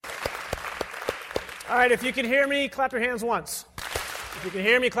All right, if you can hear me, clap your hands once. If you can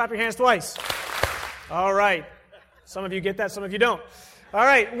hear me, clap your hands twice. All right. Some of you get that, some of you don't. All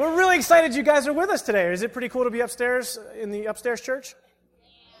right, we're really excited you guys are with us today. Is it pretty cool to be upstairs in the upstairs church?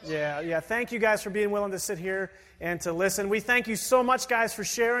 Yeah. Thank you guys for being willing to sit here and to listen. We thank you so much, guys, for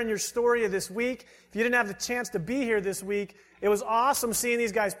sharing your story of this week. If you didn't have the chance to be here this week, it was awesome seeing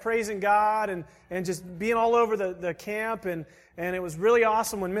these guys praising God and just being all over the camp. And it was really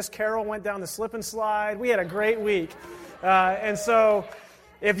awesome when Miss Carol went down the slip and slide. We had a great week. And so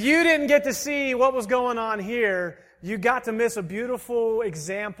if you didn't get to see what was going on here, you got to miss a beautiful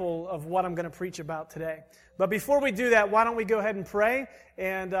example of what I'm going to preach about today. But before we do that, why don't we go ahead and pray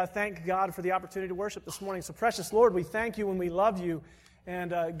and thank God for the opportunity to worship this morning. So precious Lord, we thank you and we love you.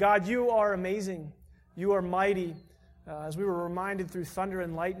 And God, you are amazing. You are mighty. As we were reminded through thunder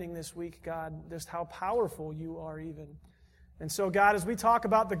and lightning this week, God, just how powerful you are even. And so, God, as we talk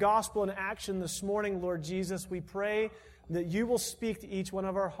about the gospel in action this morning, Lord Jesus, we pray that you will speak to each one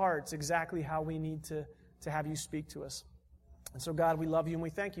of our hearts exactly how we need to have you speak to us. And so, God, we love you and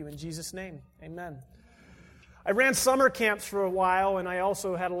we thank you. In Jesus' name, amen. I ran summer camps for a while, and I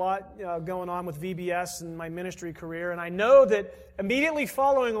also had a lot going on with VBS in my ministry career. And I know that immediately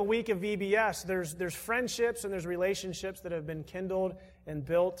following a week of VBS, there's friendships and there's relationships that have been kindled and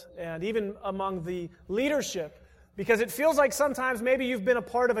built, and even among the leadership. Because it feels like sometimes maybe you've been a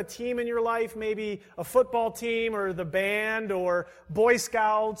part of a team in your life, maybe a football team or the band or Boy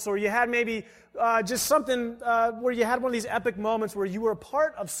Scouts, or you had maybe just something where you had one of these epic moments where you were a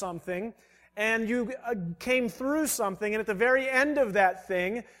part of something and you came through something, and at the very end of that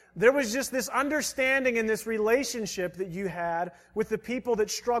thing, there was just this understanding and this relationship that you had with the people that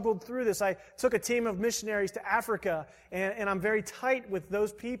struggled through this. I took a team of missionaries to Africa, and I'm very tight with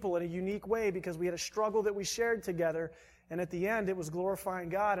those people in a unique way because we had a struggle that we shared together, and at the end, it was glorifying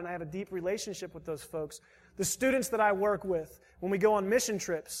God, and I have a deep relationship with those folks. The students that I work with, when we go on mission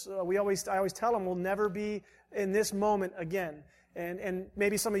trips, I always tell them we'll never be in this moment again. And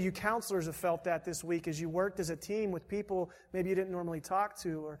maybe some of you counselors have felt that this week as you worked as a team with people maybe you didn't normally talk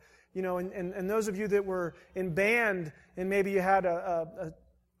to, or and those of you that were in band and maybe you had a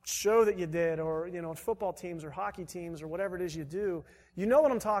show that you did, or football teams or hockey teams or whatever it is you do, you know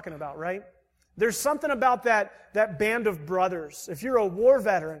what I'm talking about, right? There's something about that band of brothers. If you're a war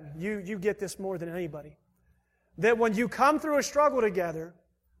veteran, you get this more than anybody. That when you come through a struggle together,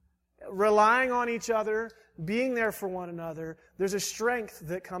 relying on each other, being there for one another, there's a strength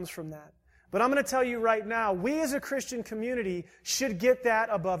that comes from that. But I'm going to tell you right now, we as a Christian community should get that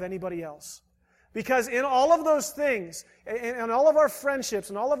above anybody else. Because in all of those things, in all of our friendships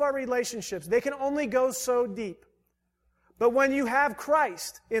and all of our relationships, they can only go so deep. But when you have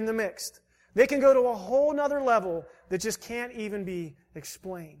Christ in the mix, they can go to a whole nother level that just can't even be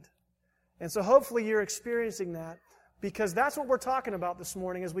explained. And so hopefully you're experiencing that, because that's what we're talking about this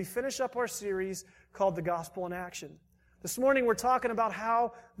morning as we finish up our series called The Gospel in Action. This morning we're talking about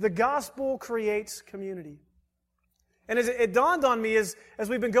how the gospel creates community. And as it dawned on me as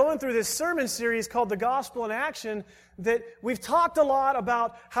we've been going through this sermon series called The Gospel in Action, that we've talked a lot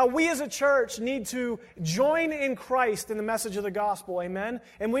about how we as a church need to join in Christ in the message of the gospel, amen?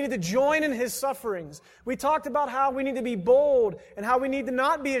 And we need to join in His sufferings. We talked about how we need to be bold and how we need to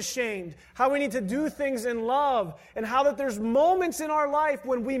not be ashamed, how we need to do things in love, and how that there's moments in our life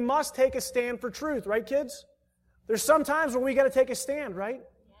when we must take a stand for truth, right, kids? There's some times when we got to take a stand, right?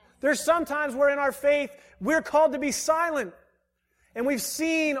 There's some times where in our faith, we're called to be silent. And we've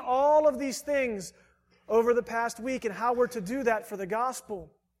seen all of these things over the past week and how we're to do that for the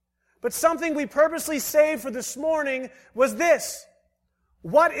gospel. But something we purposely saved for this morning was this.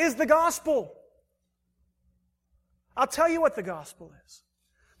 What is the gospel? I'll tell you what the gospel is.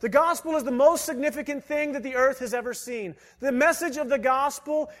 The gospel is the most significant thing that the earth has ever seen. The message of the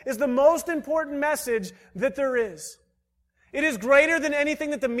gospel is the most important message that there is. It is greater than anything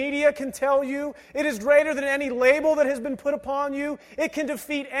that the media can tell you. It is greater than any label that has been put upon you. It can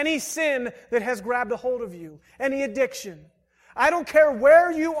defeat any sin that has grabbed a hold of you, any addiction. I don't care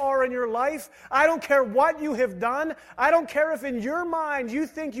where you are in your life. I don't care what you have done. I don't care if in your mind you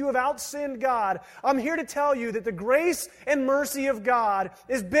think you have outsinned God. I'm here to tell you that the grace and mercy of God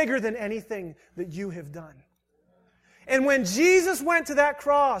is bigger than anything that you have done. And when Jesus went to that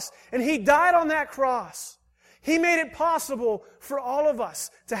cross and He died on that cross, He made it possible for all of us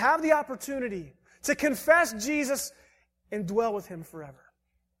to have the opportunity to confess Jesus and dwell with Him forever.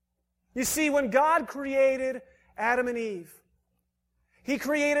 You see, when God created Adam and Eve, He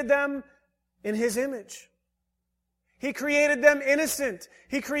created them in His image. He created them innocent.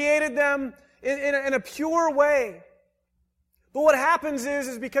 He created them in a pure way. But what happens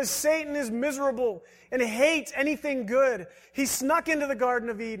is because Satan is miserable and hates anything good, he snuck into the Garden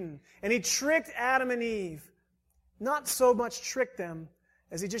of Eden and he tricked Adam and Eve. Not so much tricked them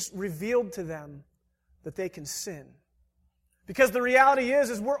as he just revealed to them that they can sin. Because the reality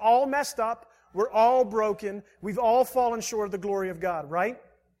is we're all messed up, we're all broken, we've all fallen short of the glory of God, right?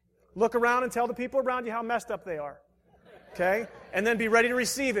 Look around and tell the people around you how messed up they are. Okay? And then be ready to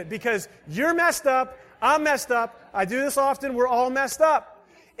receive it because you're messed up, I'm messed up, I do this often, we're all messed up.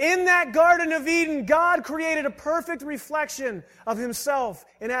 In that Garden of Eden, God created a perfect reflection of Himself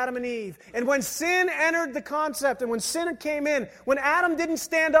in Adam and Eve. And when sin entered the concept, and when sin came in, when Adam didn't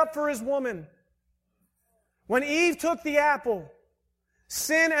stand up for his woman, when Eve took the apple,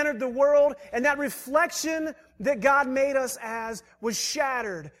 sin entered the world, and that reflection that God made us as was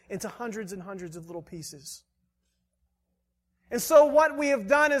shattered into hundreds and hundreds of little pieces. And so what we have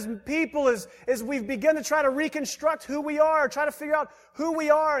done as people is we've begun to try to reconstruct who we are, try to figure out who we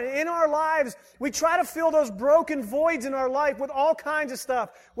are. And in our lives, we try to fill those broken voids in our life with all kinds of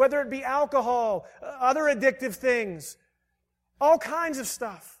stuff, whether it be alcohol, other addictive things, all kinds of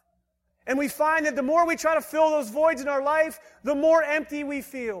stuff. And we find that the more we try to fill those voids in our life, the more empty we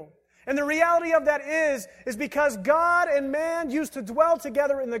feel. And the reality of that is because God and man used to dwell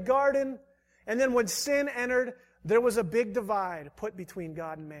together in the garden, and then when sin entered, there was a big divide put between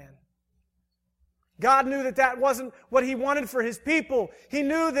God and man. God knew that that wasn't what He wanted for His people. He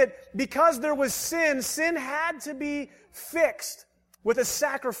knew that because there was sin, sin had to be fixed with a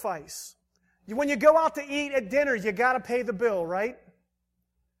sacrifice. When you go out to eat at dinner, you got to pay the bill, right?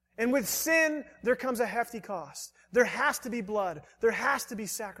 And with sin, there comes a hefty cost. There has to be blood. There has to be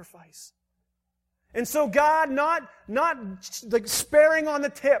sacrifice. And so God, not like sparing on the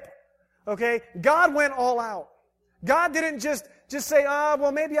tip, okay? God went all out. God didn't just say,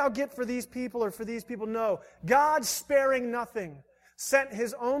 well, maybe I'll get for these people or for these people. No. God, sparing nothing, sent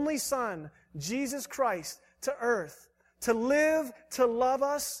His only Son, Jesus Christ, to earth to live, to love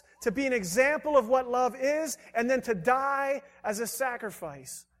us, to be an example of what love is, and then to die as a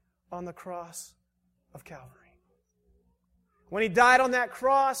sacrifice on the cross of Calvary. When He died on that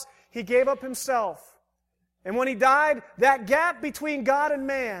cross, He gave up Himself. And when He died, that gap between God and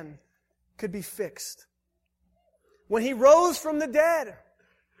man could be fixed. When He rose from the dead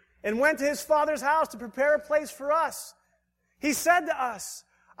and went to His Father's house to prepare a place for us, He said to us,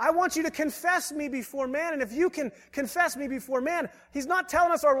 I want you to confess me before man, and if you can confess me before man, He's not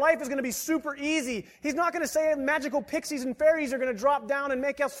telling us our life is going to be super easy. He's not going to say magical pixies and fairies are going to drop down and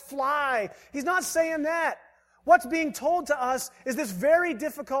make us fly. He's not saying that. What's being told to us is this very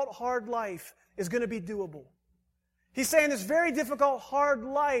difficult, hard life is going to be doable. He's saying this very difficult, hard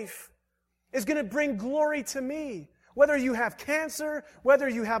life is going to bring glory to me. Whether you have cancer, whether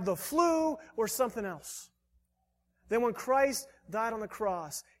you have the flu, or something else. Then when Christ died on the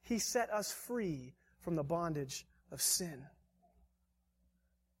cross, He set us free from the bondage of sin.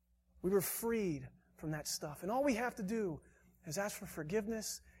 We were freed from that stuff. And all we have to do is ask for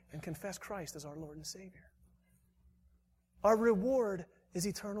forgiveness and confess Christ as our Lord and Savior. Our reward is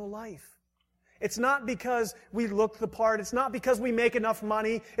eternal life. It's not because we look the part. It's not because we make enough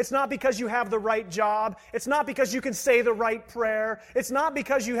money. It's not because you have the right job. It's not because you can say the right prayer. It's not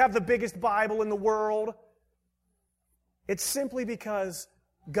because you have the biggest Bible in the world. It's simply because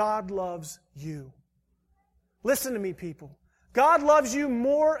God loves you. Listen to me, people. God loves you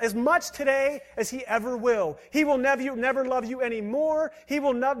as much today as He ever will. He will never love you any more. He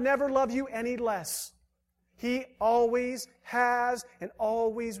will never love you any less. He always has and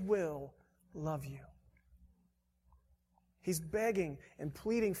always will love you. He's begging and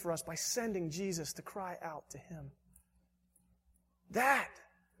pleading for us by sending Jesus to cry out to Him. That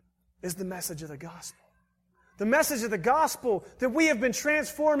is the message of the gospel. The message of the gospel that we have been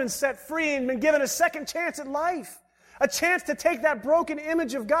transformed and set free and been given a second chance at life. A chance to take that broken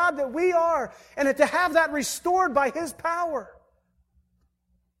image of God that we are and to have that restored by His power.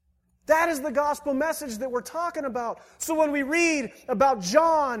 That is the gospel message that we're talking about. So when we read about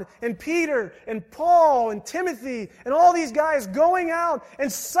John and Peter and Paul and Timothy and all these guys going out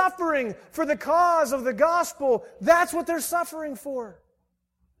and suffering for the cause of the gospel, that's what they're suffering for.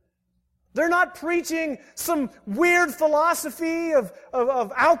 They're not preaching some weird philosophy of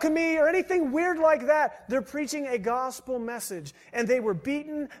alchemy or anything weird like that. They're preaching a gospel message. And they were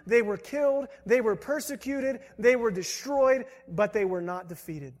beaten, they were killed, they were persecuted, they were destroyed, but they were not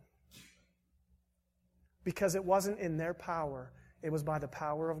defeated. Because it wasn't in their power. It was by the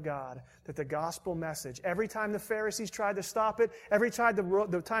power of God that the gospel message, every time the Pharisees tried to stop it, every time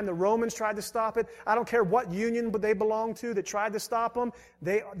the time the Romans tried to stop it, I don't care what union they belonged to that tried to stop them,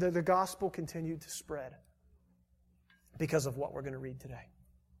 the gospel continued to spread. because of what we're going to read today.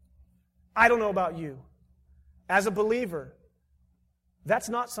 I don't know about you. As a believer, that's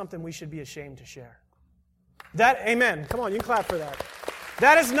not something we should be ashamed to share. Amen. Come on, you can clap for that.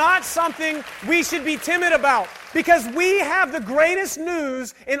 That is not something we should be timid about, because we have the greatest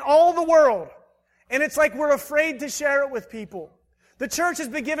news in all the world. And it's like we're afraid to share it with people. The church has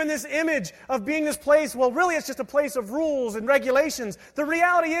been given this image of being this place, well, really it's just a place of rules and regulations. The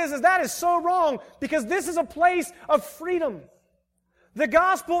reality is that is so wrong, because this is a place of freedom. The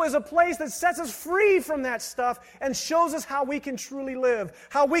gospel is a place that sets us free from that stuff and shows us how we can truly live.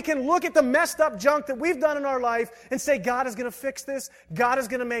 How we can look at the messed up junk that we've done in our life and say, God is going to fix this. God is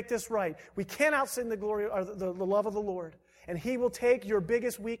going to make this right. We can't outsin the glory or the love of the Lord. And He will take your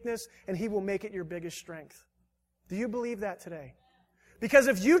biggest weakness and He will make it your biggest strength. Do you believe that today? Because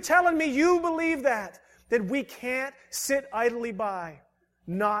if you're telling me you believe that, then we can't sit idly by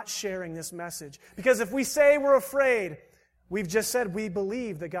not sharing this message. Because if we say we're afraid, we've just said we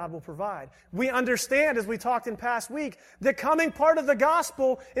believe that God will provide. We understand, as we talked in past week, the coming part of the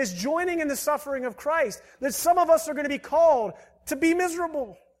gospel is joining in the suffering of Christ. That some of us are going to be called to be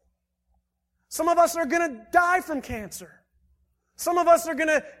miserable. Some of us are going to die from cancer. Some of us are going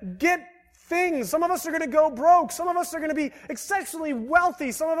to get things. Some of us are going to go broke. Some of us are going to be exceptionally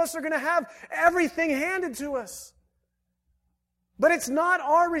wealthy. Some of us are going to have everything handed to us. But it's not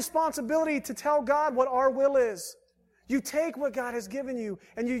our responsibility to tell God what our will is. You take what God has given you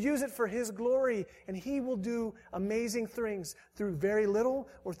and you use it for His glory, and He will do amazing things through very little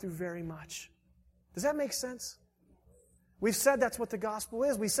or through very much. Does that make sense? We've said that's what the gospel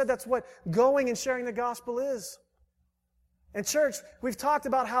is. We said that's what going and sharing the gospel is. And church, we've talked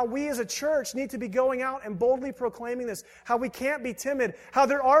about how we as a church need to be going out and boldly proclaiming this, how we can't be timid, how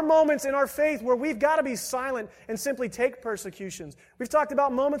there are moments in our faith where we've got to be silent and simply take persecutions. We've talked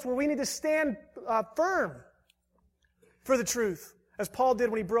about moments where we need to stand firm for the truth, as Paul did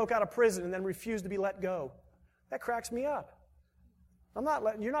when he broke out of prison and then refused to be let go. That cracks me up.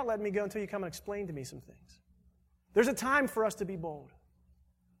 You're not letting me go until you come and explain to me some things. There's a time for us to be bold.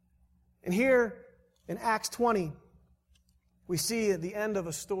 And here in Acts 20, we see at the end of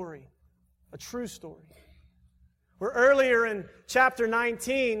a story, a true story. Where earlier in chapter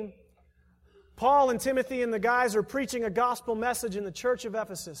 19, Paul and Timothy and the guys are preaching a gospel message in the church of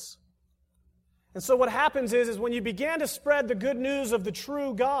Ephesus. And so what happens is when you began to spread the good news of the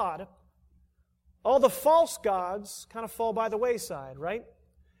true God, all the false gods kind of fall by the wayside, right?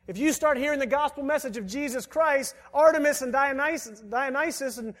 If you start hearing the gospel message of Jesus Christ, Artemis and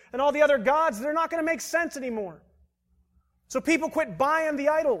Dionysus and all the other gods, they're not going to make sense anymore. So people quit buying the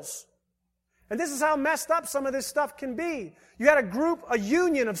idols. And this is how messed up some of this stuff can be. You had a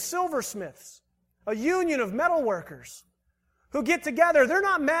union of silversmiths, a union of metalworkers, who get together. They're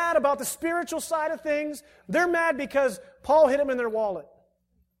not mad about the spiritual side of things. They're mad because Paul hit them in their wallet.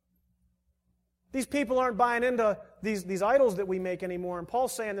 These people aren't buying into these idols that we make anymore. And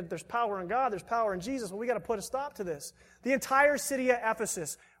Paul's saying that there's power in God, there's power in Jesus. Well, we got to put a stop to this. The entire city of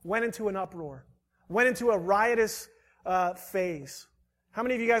Ephesus went into an uproar, went into a riotous phase. How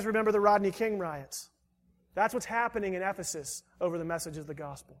many of you guys remember the Rodney King riots? That's what's happening in Ephesus over the message of the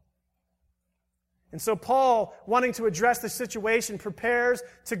gospel. And so Paul, wanting to address the situation, prepares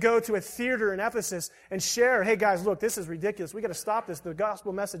to go to a theater in Ephesus and share, hey guys, look, this is ridiculous. We've got to stop this. The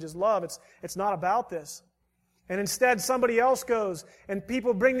gospel message is love. It's not about this. And instead, somebody else goes, and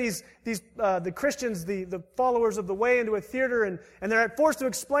people bring the Christians, the followers of the way, into a theater, and they're forced to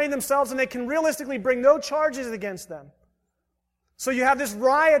explain themselves, and they can realistically bring no charges against them. So you have this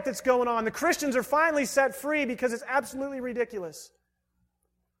riot that's going on. The Christians are finally set free because it's absolutely ridiculous.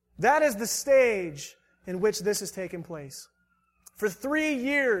 That is the stage in which this has taken place. For 3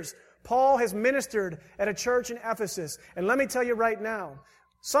 years, Paul has ministered at a church in Ephesus. And let me tell you right now,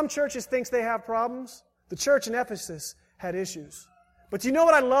 some churches think they have problems. The church in Ephesus had issues. But you know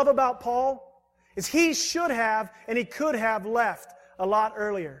what I love about Paul? Is he should have and he could have left a lot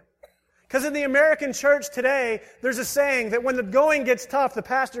earlier. Because in the American church today, there's a saying that when the going gets tough, the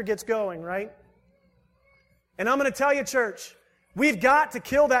pastor gets going, right? And I'm going to tell you, church, we've got to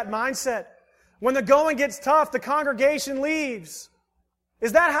kill that mindset. When the going gets tough, the congregation leaves.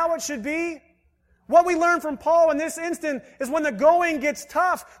 Is that how it should be? What we learn from Paul in this instant is when the going gets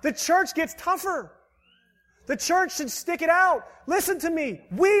tough, the church gets tougher. The church should stick it out. Listen to me.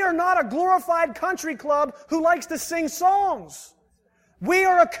 We are not a glorified country club who likes to sing songs. We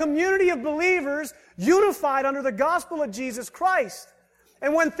are a community of believers unified under the gospel of Jesus Christ.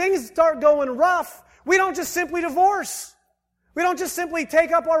 And when things start going rough, we don't just simply divorce. We don't just simply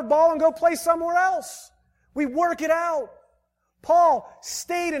take up our ball and go play somewhere else. We work it out. Paul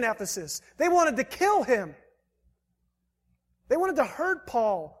stayed in Ephesus. They wanted to kill him. They wanted to hurt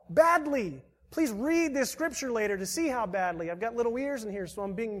Paul badly. Please read this scripture later to see how badly. I've got little ears in here, so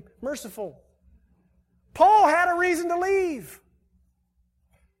I'm being merciful. Paul had a reason to leave.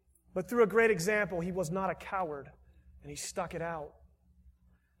 But through a great example, he was not a coward, and he stuck it out.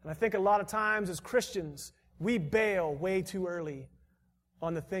 And I think a lot of times as Christians, we bail way too early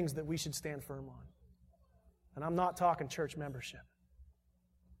on the things that we should stand firm on. And I'm not talking church membership.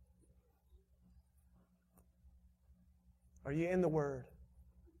 Are you in the Word?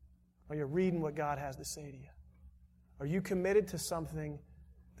 Are you reading what God has to say to you? Are you committed to something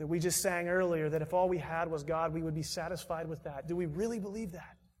that we just sang earlier, that if all we had was God, we would be satisfied with that? Do we really believe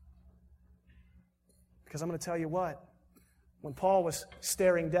that? Because I'm going to tell you what, when Paul was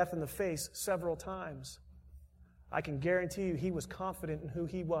staring death in the face several times, I can guarantee you he was confident in who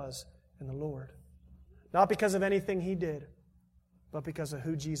he was in the Lord. Not because of anything he did, but because of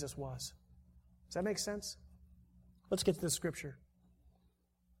who Jesus was. Does that make sense? Let's get to the scripture.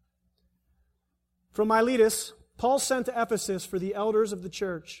 From Miletus, Paul sent to Ephesus for the elders of the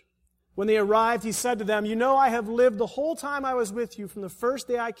church. When they arrived, he said to them, "You know I have lived the whole time I was with you from the first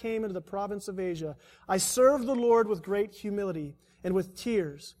day I came into the province of Asia. I served the Lord with great humility and with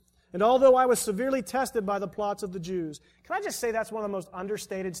tears. And although I was severely tested by the plots of the Jews." Can I just say that's one of the most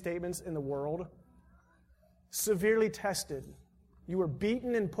understated statements in the world? Severely tested. You were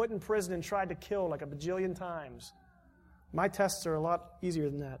beaten and put in prison and tried to kill like a bajillion times. My tests are a lot easier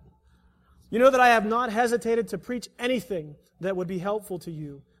than that. "You know that I have not hesitated to preach anything that would be helpful to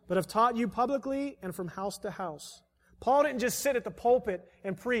you, but have taught you publicly and from house to house." Paul didn't just sit at the pulpit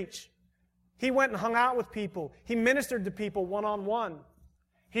and preach. He went and hung out with people. He ministered to people one-on-one.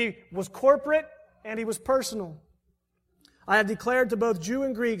 He was corporate and he was personal. "I have declared to both Jew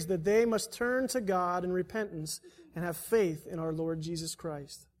and Greeks that they must turn to God in repentance and have faith in our Lord Jesus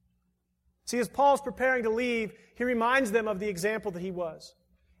Christ." See, as Paul's preparing to leave, he reminds them of the example that he was.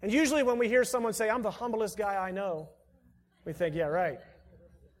 And usually when we hear someone say, "I'm the humblest guy I know," we think, yeah, right.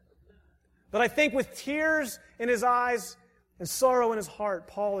 But I think with tears in his eyes and sorrow in his heart,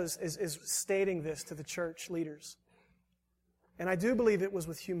 Paul is stating this to the church leaders. And I do believe it was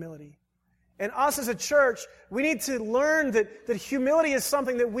with humility. And us as a church, we need to learn that humility is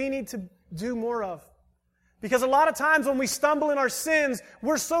something that we need to do more of. Because a lot of times when we stumble in our sins,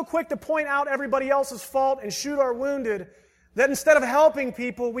 we're so quick to point out everybody else's fault and shoot our wounded that instead of helping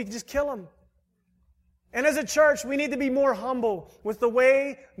people, we just kill them. And as a church, we need to be more humble with the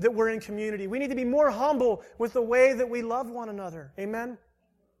way that we're in community. We need to be more humble with the way that we love one another. Amen?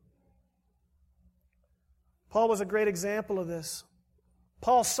 Paul was a great example of this.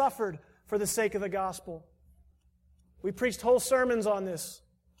 Paul suffered for the sake of the gospel. We preached whole sermons on this.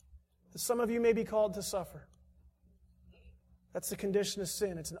 Some of you may be called to suffer. That's the condition of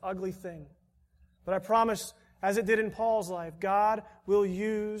sin. It's an ugly thing. But I promise, as it did in Paul's life, God will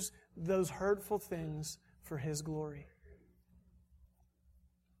use those hurtful things for His glory.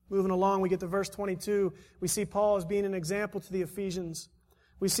 Moving along, we get to verse 22. We see Paul as being an example to the Ephesians.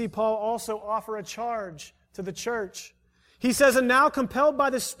 We see Paul also offer a charge to the church. He says, "And now, compelled by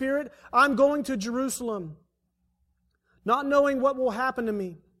the Spirit, I'm going to Jerusalem, not knowing what will happen to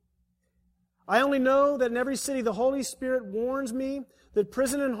me. I only know that in every city the Holy Spirit warns me that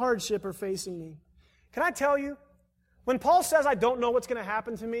prison and hardship are facing me." Can I tell you, when Paul says, "I don't know what's going to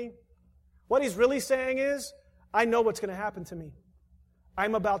happen to me," what he's really saying is, I know what's going to happen to me.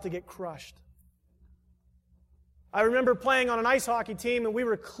 I'm about to get crushed. I remember playing on an ice hockey team and we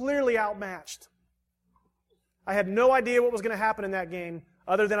were clearly outmatched. I had no idea what was going to happen in that game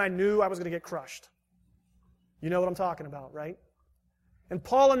other than I knew I was going to get crushed. You know what I'm talking about, right? And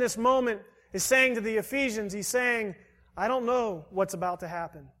Paul in this moment is saying to the Ephesians, he's saying, I don't know what's about to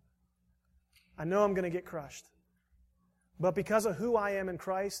happen. I know I'm going to get crushed. But because of who I am in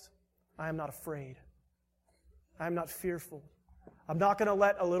Christ, I am not afraid. I am not fearful. I'm not going to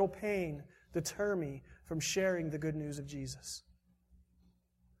let a little pain deter me from sharing the good news of Jesus.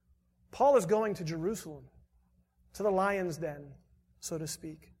 Paul is going to Jerusalem, to the lion's den, so to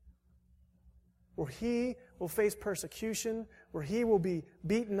speak, where he will face persecution, where he will be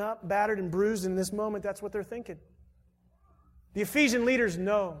beaten up, battered, and bruised. In this moment, that's what they're thinking. The Ephesian leaders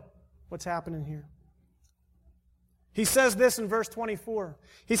know what's happening here. He says this in verse 24.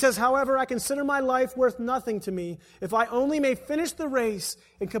 He says, "However, I consider my life worth nothing to me if I only may finish the race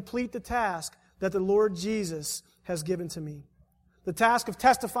and complete the task that the Lord Jesus has given to me. The task of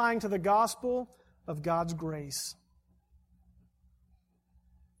testifying to the gospel of God's grace."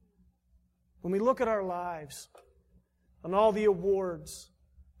 When we look at our lives and all the awards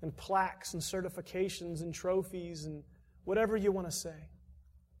and plaques and certifications and trophies and whatever you want to say,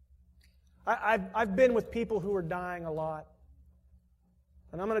 I've been with people who are dying a lot.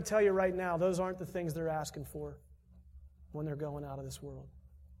 And I'm going to tell you right now, those aren't the things they're asking for when they're going out of this world.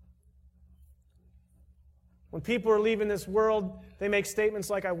 When people are leaving this world, they make statements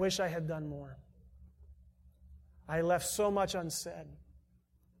like, I wish I had done more. I left so much unsaid.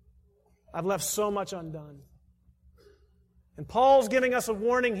 I've left so much undone. And Paul's giving us a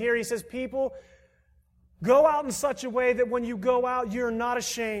warning here. He says, people, go out in such a way that when you go out, you're not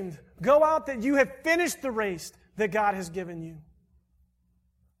ashamed. Go out that you have finished the race that God has given you.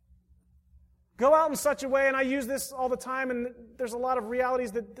 Go out in such a way, and I use this all the time, and there's a lot of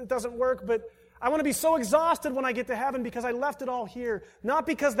realities that it doesn't work, but I want to be so exhausted when I get to heaven because I left it all here. Not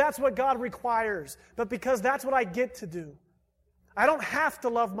because that's what God requires, but because that's what I get to do. I don't have to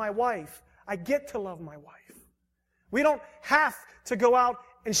love my wife. I get to love my wife. We don't have to go out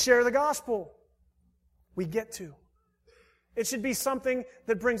and share the gospel. We get to. It should be something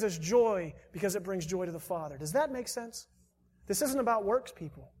that brings us joy because it brings joy to the Father. Does that make sense? This isn't about works,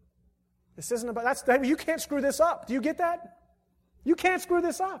 people. This isn't about, you can't screw this up. Do you get that? You can't screw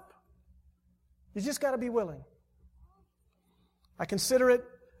this up. You just got to be willing. I consider it,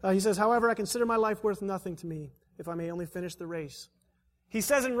 he says, however, I consider my life worth nothing to me if I may only finish the race. He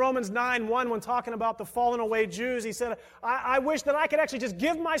says in Romans 9:1, when talking about the fallen away Jews, he said, I wish that I could actually just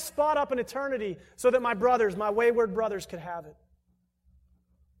give my spot up in eternity so that my brothers, my wayward brothers, could have it.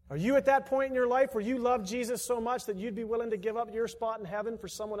 Are you at that point in your life where you love Jesus so much that you'd be willing to give up your spot in heaven for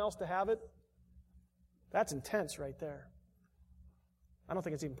someone else to have it? That's intense right there. I don't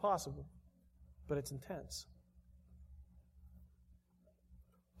think it's even possible, but it's intense.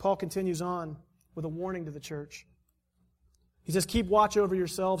 Paul continues on with a warning to the church. He says, keep watch over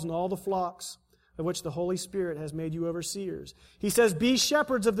yourselves and all the flocks of which the Holy Spirit has made you overseers. He says, be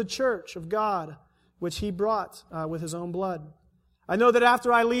shepherds of the church of God, which He brought with His own blood. I know that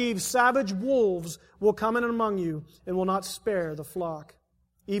after I leave, savage wolves will come in among you and will not spare the flock.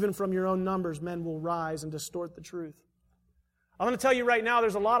 Even from your own numbers, men will rise and distort the truth. I'm going to tell you right now,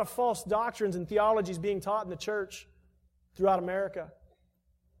 there's a lot of false doctrines and theologies being taught in the church throughout America.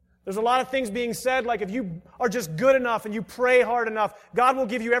 There's a lot of things being said, like if you are just good enough and you pray hard enough, God will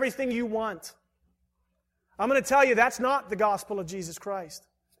give you everything you want. I'm going to tell you that's not the gospel of Jesus Christ.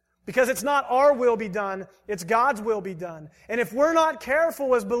 Because it's not our will be done, it's God's will be done. And if we're not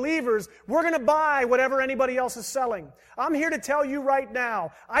careful as believers, we're going to buy whatever anybody else is selling. I'm here to tell you right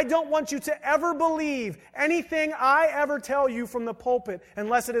now, I don't want you to ever believe anything I ever tell you from the pulpit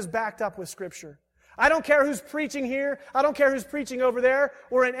unless it is backed up with Scripture. I don't care who's preaching here. I don't care who's preaching over there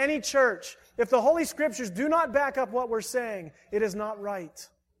or in any church. If the Holy Scriptures do not back up what we're saying, it is not right.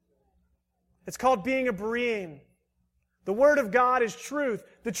 It's called being a Berean. The Word of God is truth.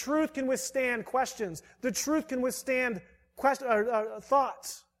 The truth can withstand questions. The truth can withstand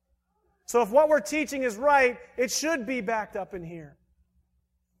thoughts. So if what we're teaching is right, it should be backed up in here.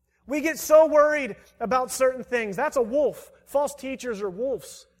 We get so worried about certain things. That's a wolf. False teachers are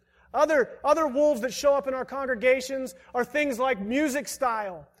wolves. Other wolves that show up in our congregations are things like music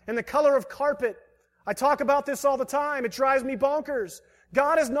style and the color of carpet. I talk about this all the time. It drives me bonkers.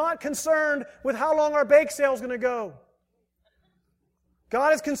 God is not concerned with how long our bake sale is going to go.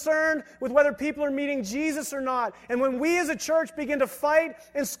 God is concerned with whether people are meeting Jesus or not. And when we as a church begin to fight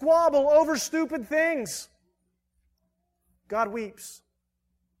and squabble over stupid things, God weeps.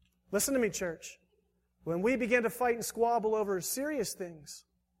 Listen to me, church. When we begin to fight and squabble over serious things,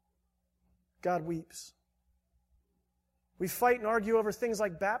 God weeps. We fight and argue over things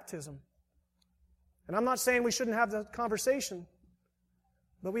like baptism. And I'm not saying we shouldn't have the conversation,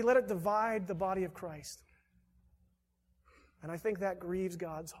 but we let it divide the body of Christ. And I think that grieves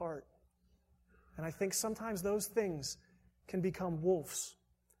God's heart. And I think sometimes those things can become wolves.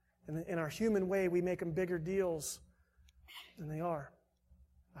 And in our human way, we make them bigger deals than they are.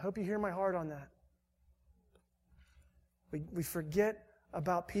 I hope you hear my heart on that. We forget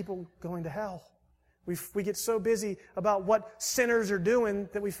about people going to hell. We get so busy about what sinners are doing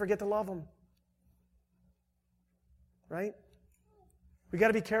that we forget to love them. Right? We got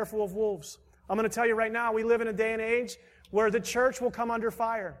to be careful of wolves. I'm going to tell you right now, we live in a day and age where the church will come under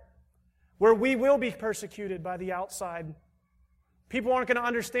fire, where we will be persecuted by the outside. People aren't going to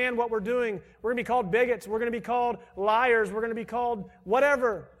understand what we're doing. We're going to be called bigots. We're going to be called liars. We're going to be called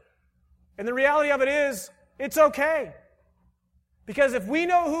whatever. And the reality of it is, it's okay. Because if we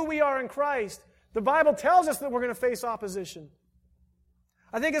know who we are in Christ, the Bible tells us that we're going to face opposition.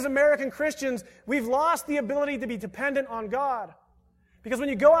 I think as American Christians, we've lost the ability to be dependent on God. Because when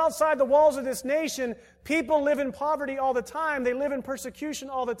you go outside the walls of this nation, people live in poverty all the time. They live in persecution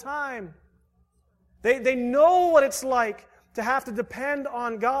all the time. They know what it's like to have to depend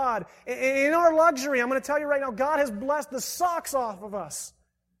on God. In our luxury, I'm going to tell you right now, God has blessed the socks off of us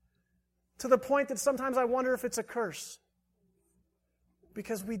to the point that sometimes I wonder if it's a curse.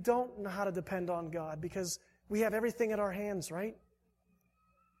 Because we don't know how to depend on God, because we have everything at our hands, right?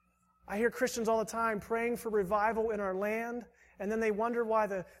 I hear Christians all the time praying for revival in our land, and then they wonder why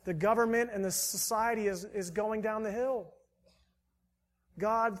the government and the society is going down the hill.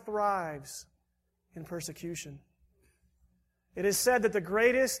 God thrives in persecution. It is said that the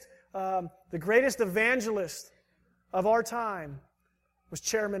greatest evangelist of our time was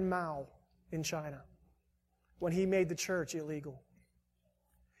Chairman Mao in China when he made the church illegal.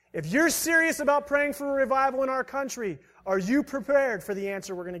 If you're serious about praying for a revival in our country, are you prepared for the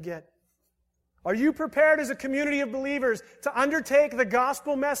answer we're going to get? Are you prepared as a community of believers to undertake the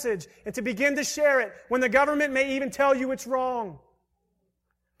gospel message and to begin to share it when the government may even tell you it's wrong?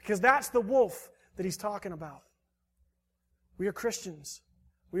 Because that's the wolf that he's talking about. We are Christians.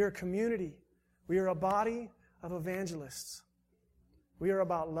 We are a community. We are a body of evangelists. We are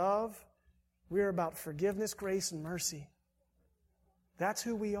about love. We are about forgiveness, grace, and mercy. That's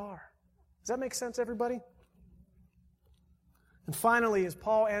who we are. Does that make sense, everybody? And finally, as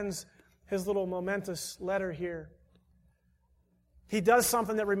Paul ends his little momentous letter here, he does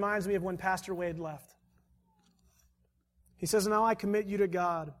something that reminds me of when Pastor Wade left. He says, "Now I commit you to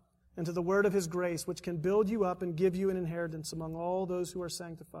God and to the word of His grace, which can build you up and give you an inheritance among all those who are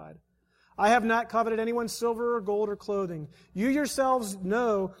sanctified. I have not coveted anyone's silver or gold or clothing. You yourselves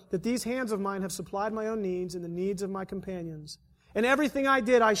know that these hands of mine have supplied my own needs and the needs of my companions. In everything I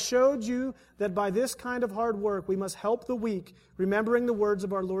did, I showed you that by this kind of hard work we must help the weak, remembering the words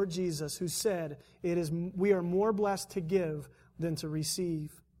of our Lord Jesus, who said, we are more blessed to give than to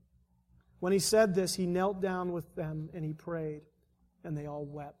receive." When he said this, he knelt down with them and he prayed, and they all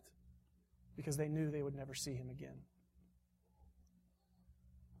wept because they knew they would never see him again.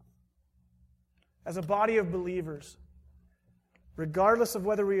 As a body of believers, regardless of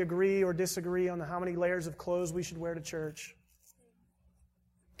whether we agree or disagree on how many layers of clothes we should wear to church,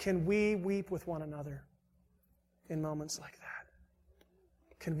 can we weep with one another in moments like that?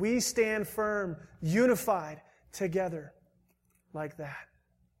 Can we stand firm, unified together like that?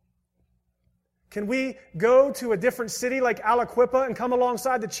 Can we go to a different city like Aliquippa and come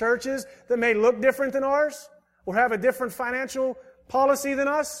alongside the churches that may look different than ours or have a different financial policy than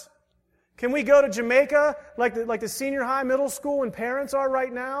us? Can we go to Jamaica like the senior high, middle school, and parents are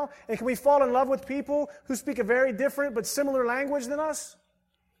right now? And can we fall in love with people who speak a very different but similar language than us?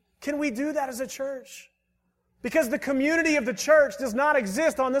 Can we do that as a church? Because the community of the church does not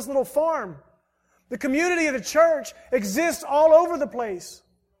exist on this little farm. The community of the church exists all over the place.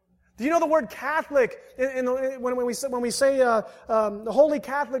 Do you know the word Catholic, when we say the Holy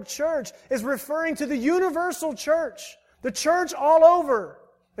Catholic Church, is referring to the universal church, the church all over.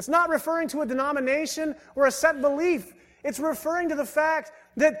 It's not referring to a denomination or a set belief. It's referring to the fact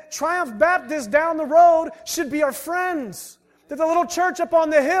that Triumph Baptist down the road should be our friends. That the little church up on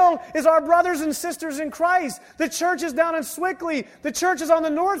the hill is our brothers and sisters in Christ. The church is down in Swickley. The church is on the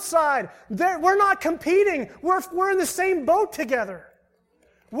north side. We're not competing. We're in the same boat together.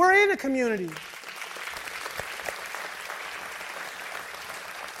 We're in a community.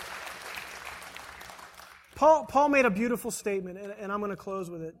 Paul made a beautiful statement, and I'm going to close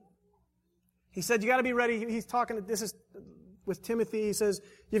with it. He said, you got to be ready. He's talking, this is with Timothy. He says,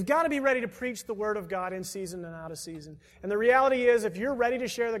 you've got to be ready to preach the Word of God in season and out of season. And the reality is, if you're ready to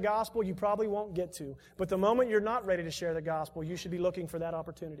share the gospel, you probably won't get to. But the moment you're not ready to share the gospel, you should be looking for that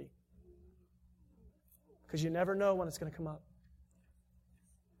opportunity. Because you never know when it's going to come up.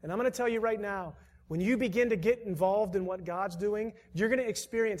 And I'm going to tell you right now, when you begin to get involved in what God's doing, you're going to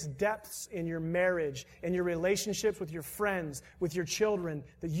experience depths in your marriage, in your relationships with your friends, with your children,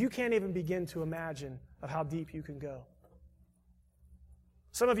 that you can't even begin to imagine of how deep you can go.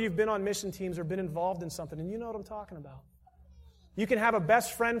 Some of you have been on mission teams or been involved in something, and you know what I'm talking about. You can have a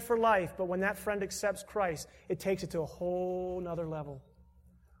best friend for life, but when that friend accepts Christ, it takes it to a whole nother level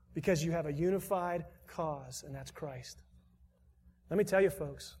because you have a unified cause, and that's Christ. Let me tell you,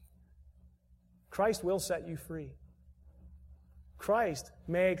 folks, Christ will set you free. Christ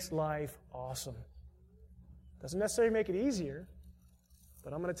makes life awesome. Doesn't necessarily make it easier,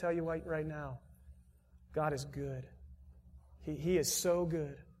 but I'm going to tell you right now, God is good. He is so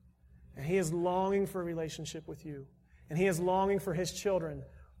good. And He is longing for a relationship with you. And He is longing for His children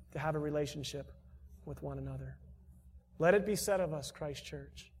to have a relationship with one another. Let it be said of us, Christ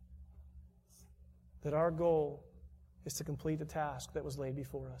Church, that our goal is to complete the task that was laid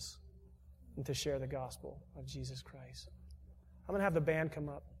before us and to share the gospel of Jesus Christ. I'm going to have the band come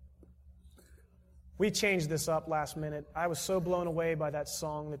up. We changed this up last minute. I was so blown away by that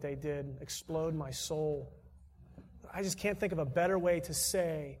song that they did, Explode My Soul. I just can't think of a better way to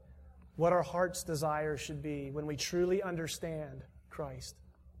say what our heart's desire should be when we truly understand Christ.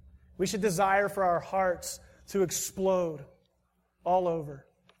 We should desire for our hearts to explode all over.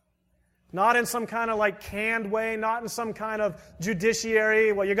 Not in some kind of like canned way, not in some kind of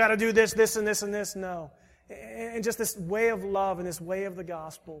judiciary, well, you got to do this, this, and this, and this. No. And just this way of love and this way of the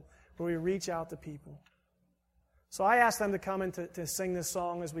gospel where we reach out to people. So I asked them to come and to sing this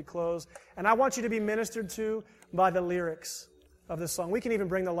song as we close. And I want you to be ministered to by the lyrics of this song. We can even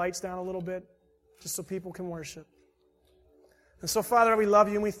bring the lights down a little bit just so people can worship. And so, Father, we love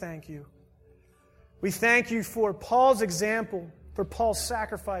you and we thank you. We thank you for Paul's example, for Paul's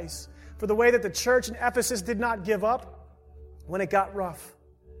sacrifice, for the way that the church in Ephesus did not give up when it got rough,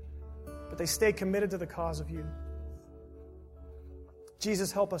 but they stayed committed to the cause of you.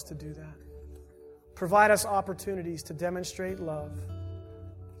 Jesus, help us to do that. Provide us opportunities to demonstrate love,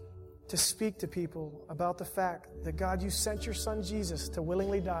 to speak to people about the fact that, God, you sent your Son Jesus to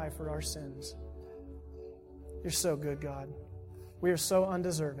willingly die for our sins. You're so good, God. We are so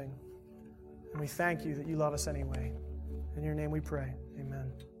undeserving, and we thank you that you love us anyway. In your name we pray.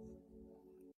 Amen.